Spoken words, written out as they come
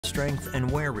strength and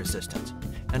wear resistance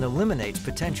and eliminates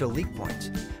potential leak points.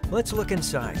 Let's look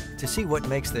inside to see what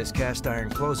makes this cast iron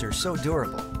closer so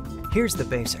durable. Here's the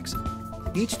basics.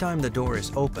 Each time the door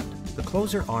is opened, the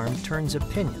closer arm turns a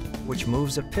pinion, which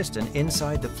moves a piston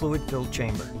inside the fluid-filled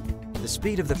chamber. The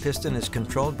speed of the piston is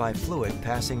controlled by fluid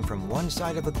passing from one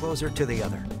side of the closer to the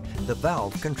other. The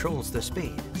valve controls the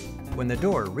speed. When the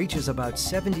door reaches about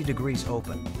 70 degrees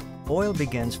open, oil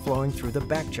begins flowing through the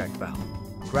back check valve,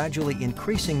 gradually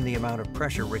increasing the amount of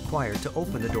pressure required to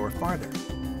open the door farther.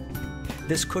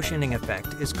 This cushioning effect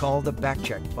is called the back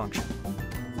check function.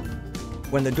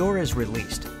 When the door is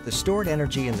released, the stored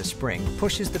energy in the spring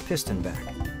pushes the piston back.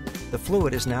 The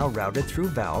fluid is now routed through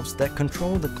valves that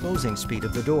control the closing speed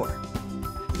of the door.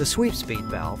 The sweep speed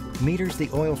valve meters the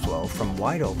oil flow from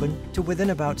wide open to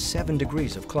within about 7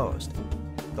 degrees of closed.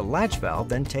 The latch valve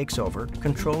then takes over,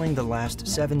 controlling the last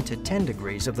 7 to 10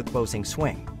 degrees of the closing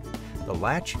swing. The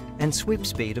latch and sweep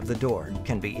speed of the door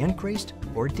can be increased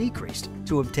or decreased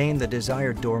to obtain the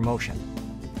desired door motion.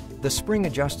 The spring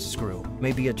adjust screw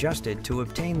may be adjusted to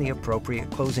obtain the appropriate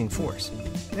closing force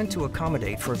and to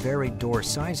accommodate for varied door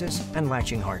sizes and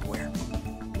latching hardware.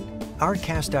 Our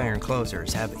cast iron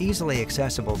closers have easily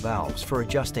accessible valves for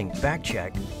adjusting back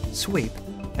check, sweep,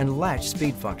 and latch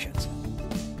speed functions.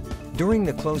 During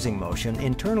the closing motion,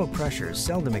 internal pressures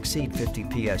seldom exceed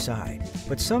 50 psi,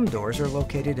 but some doors are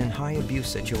located in high abuse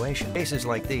situations. In cases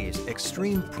like these,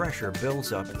 extreme pressure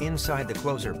builds up inside the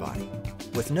closer body.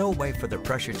 With no way for the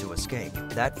pressure to escape,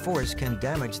 that force can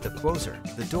damage the closer,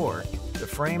 the door, the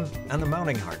frame, and the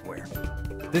mounting hardware.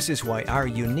 This is why our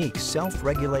unique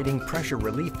self-regulating pressure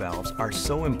relief valves are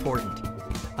so important.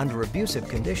 Under abusive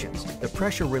conditions, the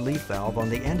pressure relief valve on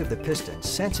the end of the piston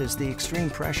senses the extreme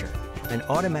pressure and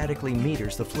automatically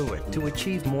meters the fluid to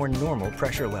achieve more normal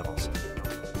pressure levels.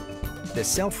 The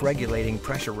self-regulating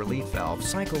pressure relief valve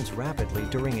cycles rapidly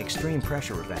during extreme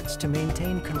pressure events to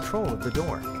maintain control of the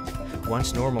door.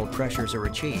 Once normal pressures are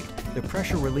achieved, the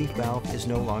pressure relief valve is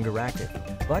no longer active,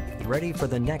 but ready for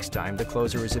the next time the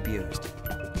closer is abused.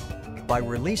 By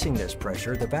releasing this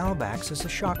pressure, the valve acts as a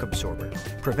shock absorber,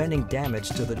 preventing damage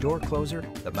to the door closer,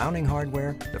 the mounting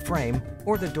hardware, the frame,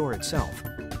 or the door itself.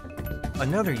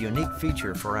 Another unique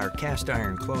feature for our cast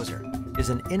iron closer is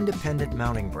an independent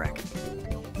mounting bracket.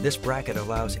 This bracket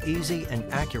allows easy and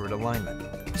accurate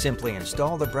alignment. Simply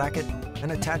install the bracket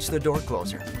and attach the door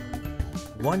closer.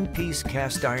 One-piece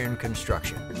cast iron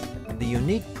construction, the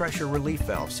unique pressure relief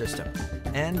valve system,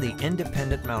 and the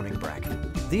independent mounting bracket.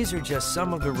 These are just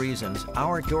some of the reasons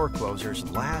our door closers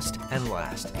last and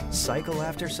last, cycle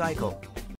after cycle,